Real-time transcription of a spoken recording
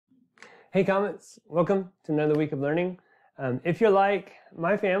Hey Comets, welcome to another week of learning. If you're like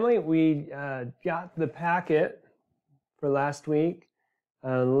my family, we got the packet for last week,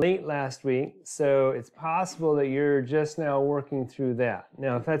 late last week, so it's possible that you're just now working through that.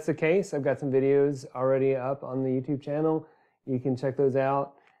 Now, if that's the case, I've got some videos already up on the YouTube channel. You can check those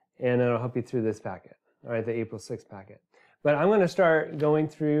out, and it'll help you through this packet, all right, the April 6th packet. But I'm going to start going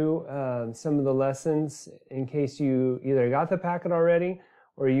through some of the lessons in case you either got the packet already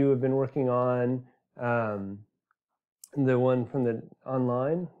or you have been working on the one from the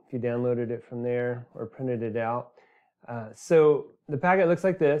online, if you downloaded it from there or printed it out. So the packet looks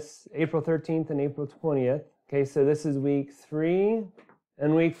like this, April 13th and April 20th. Okay, so this is week 3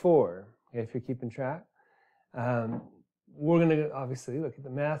 and week 4, okay, if you're keeping track. We're going to obviously look at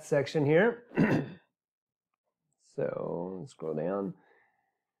the math section here. So let's scroll down.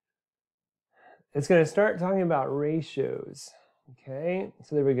 It's going to start talking about ratios. Okay,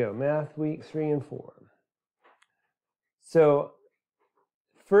 so there we go, math week 3 and 4. So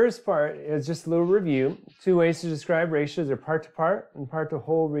first part is just a little review. 2 ways to describe ratios are part-to-part and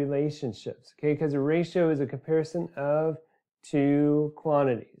part-to-whole relationships. Okay, because a ratio is a comparison of 2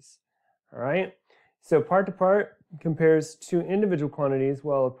 quantities. All right, so part-to-part compares 2 individual quantities,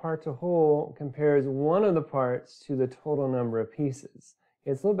 while a part-to-whole compares one of the parts to the total number of pieces.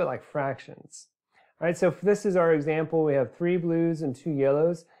 It's a little bit like fractions. All right, so if this is our example, we have 3 blues and 2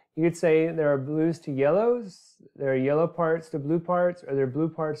 yellows. You could say there are blues to yellows, there are yellow parts to blue parts, or there are blue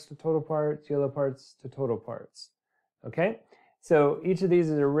parts to total parts, yellow parts to total parts. Okay, so each of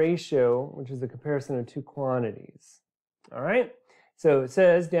these is a ratio, which is the comparison of 2 quantities. All right, so it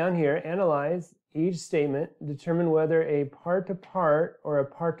says down here, analyze each statement, determine whether a part-to-part or a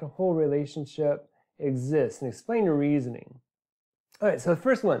part-to-whole relationship exists, and explain your reasoning. All right, so the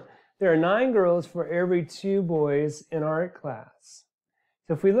first one. There are 9 girls for every 2 boys in art class.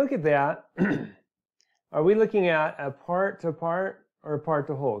 So if we look at that, are we looking at a part-to-part or a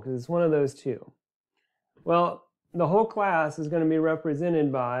part-to-whole? Because it's one of those two. Well, the whole class is going to be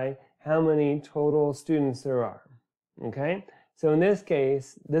represented by how many total students there are. Okay? So in this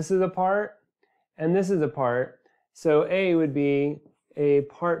case, this is a part and this is a part. So A would be a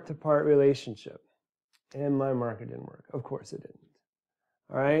part-to-part relationship. And my marker didn't work. Of course it didn't.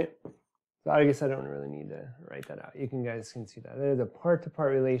 All right, so I guess I don't really need to write that out. You guys can see that. There's a part-to-part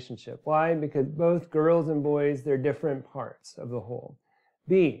relationship. Why? Because both girls and boys, they're different parts of the whole.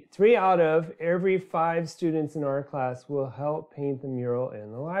 B, 3 out of every 5 students in our class will help paint the mural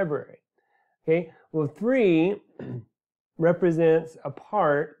in the library. Okay, well 3 represents a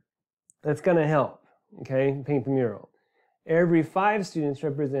part that's going to help, okay, paint the mural. Every 5 students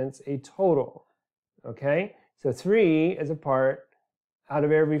represents a total, okay? So 3 is a part out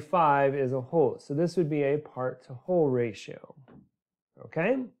of every 5 is a whole. So this would be a part-to-whole ratio,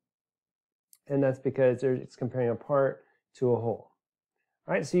 okay? And that's because it's comparing a part to a whole.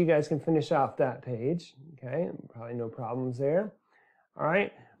 All right, so you guys can finish off that page, okay? Probably no problems there. All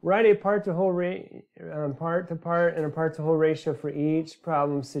right, write a part-to-whole part-to-part and a part-to-whole ratio for each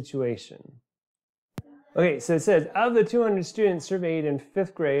problem situation. Okay, so it says, of the 200 students surveyed in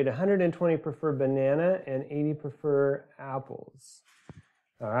 5th grade, 120 prefer banana and 80 prefer apples.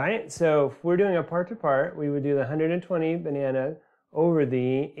 All right, so if we're doing a part-to-part, we would do the 120 banana over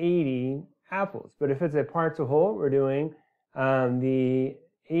the 80 apples. But if it's a part-to-whole, we're doing the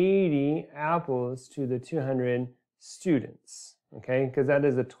 80 apples to the 200 students, okay? Because that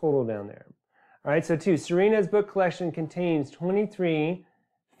is a total down there. All right, so 2, Serena's book collection contains 23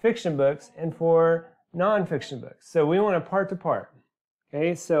 fiction books and 4 non-fiction books. So we want a part-to-part,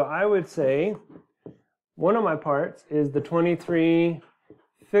 okay? So I would say one of my parts is the 23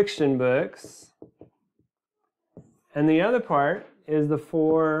 fiction books, and the other part is the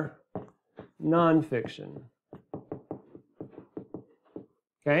 4 nonfiction.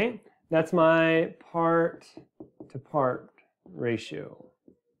 Okay, that's my part-to-part ratio.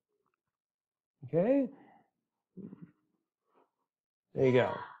 Okay, there you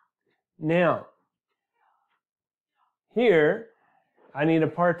go. Now, here, I need a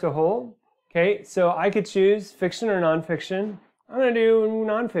part-to-whole. Okay, so I could choose fiction or nonfiction. I'm going to do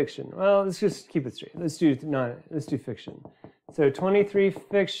nonfiction. Well, let's just keep it straight. Let's do fiction. So 23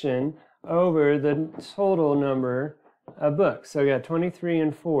 fiction over the total number of books. So I got 23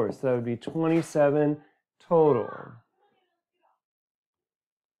 and 4, so that would be 27 total.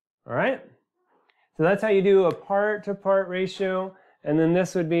 All right? So that's how you do a part-to-part ratio, and then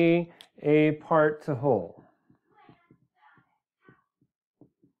this would be a part-to-whole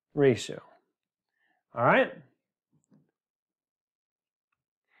ratio. All right?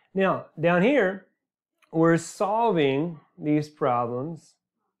 Now, down here, we're solving these problems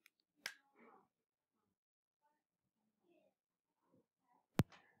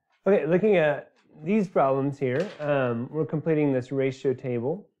Okay, looking at these problems here, we're completing this ratio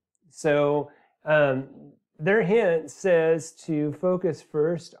table. So their hint says to focus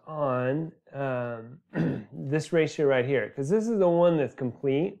first on this ratio right here, because this is the one that's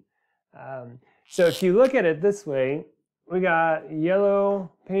complete. So if you look at it this way, we got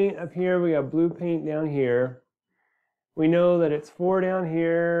yellow paint up here, we got blue paint down here. We know that it's 4 down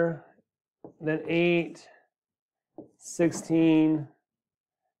here, then 8, 16,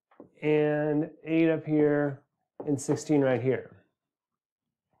 and 8 up here, and 16 right here.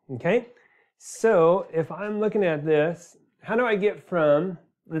 Okay, so if I'm looking at this, how do I get from,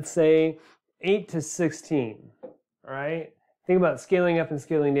 let's say, 8 to 16? All right, think about scaling up and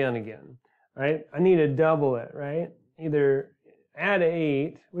scaling down again. Right, I need to double it, right? Either add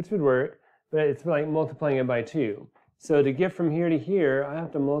 8, which would work, but it's like multiplying it by 2. So to get from here to here, I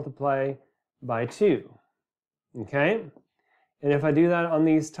have to multiply by 2. Okay? And if I do that on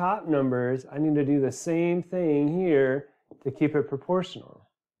these top numbers, I need to do the same thing here to keep it proportional.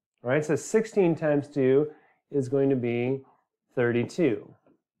 All right, so 16 times 2 is going to be 32.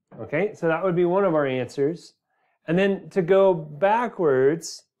 Okay, so that would be one of our answers. And then to go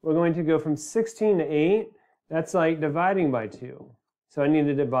backwards, we're going to go from 16 to 8. That's like dividing by 2. So I need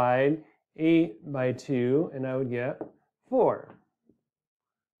to divide 8 by 2, and I would get 4.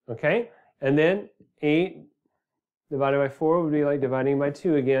 Okay, and then 8 divided by 4 would be like dividing by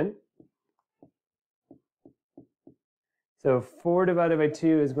 2 again. So 4 divided by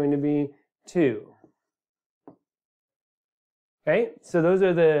 2 is going to be 2. Okay, so those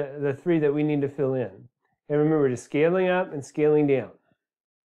are the 3 that we need to fill in. And remember, just scaling up and scaling down.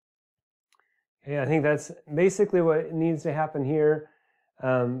 Okay, I think that's basically what needs to happen here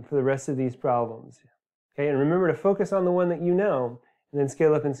for the rest of these problems. Okay, and remember to focus on the one that you know, and then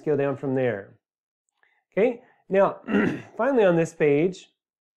scale up and scale down from there. Okay, now finally on this page,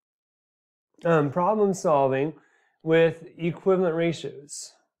 problem solving with equivalent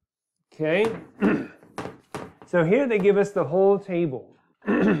ratios. Okay, so here they give us the whole table.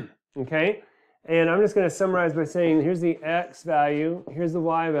 Okay, and I'm just going to summarize by saying here's the x value, here's the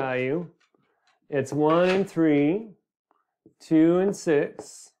y value. It's 1 and 3, 2 and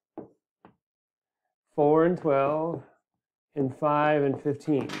 6, 4 and 12, and 5 and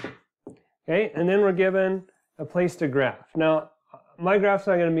 15. Okay, and then we're given a place to graph. Now, my graph's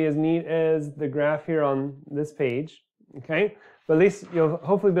not going to be as neat as the graph here on this page, okay? But at least you'll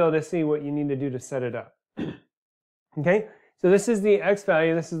hopefully be able to see what you need to do to set it up. Okay, so this is the x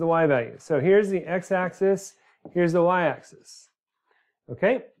value, this is the y value. So here's the x-axis, here's the y-axis.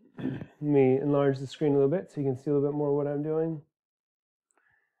 Okay, let me enlarge the screen a little bit so you can see a little bit more what I'm doing.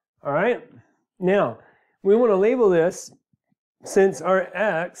 All right, now we want to label this, since our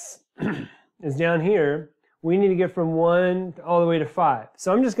x is down here, we need to get from 1 all the way to 5.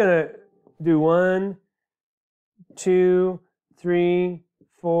 So I'm just going to do 1, 2, 3,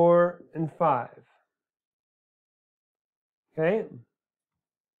 4, and 5. Okay?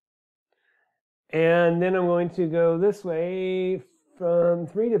 And then I'm going to go this way from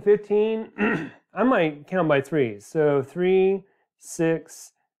 3 to 15. I might count by 3s. So 3,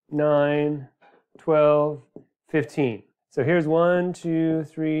 6, 9, 12, 15. So here's 1, 2,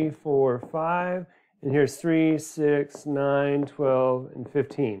 3, 4, 5. And here's 3, 6, 9, 12, and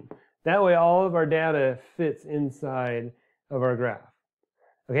 15. That way all of our data fits inside of our graph.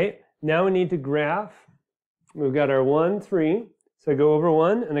 Okay, now we need to graph. We've got our 1, 3. So I go over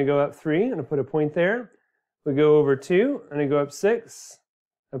 1 and I go up 3 and I put a point there. We go over 2 and I go up 6.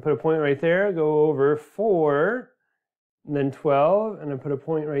 I put a point right there. Go over 4 and then 12 and I put a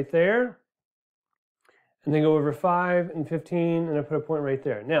point right there. And then go over 5 and 15 and I put a point right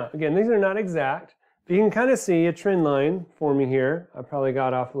there. Now, again, these are not exact, but you can kind of see a trend line forming here. I probably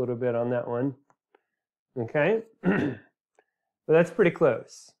got off a little bit on that one. Okay, but that's pretty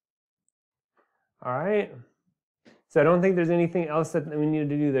close. All right. So I don't think there's anything else that we need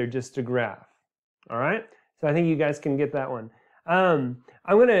to do there, just to graph. All right, so I think you guys can get that one. I'm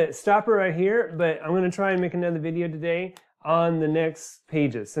going to stop it right here, but I'm going to try and make another video today on the next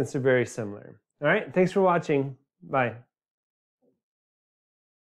pages since they're very similar. All right, thanks for watching. Bye.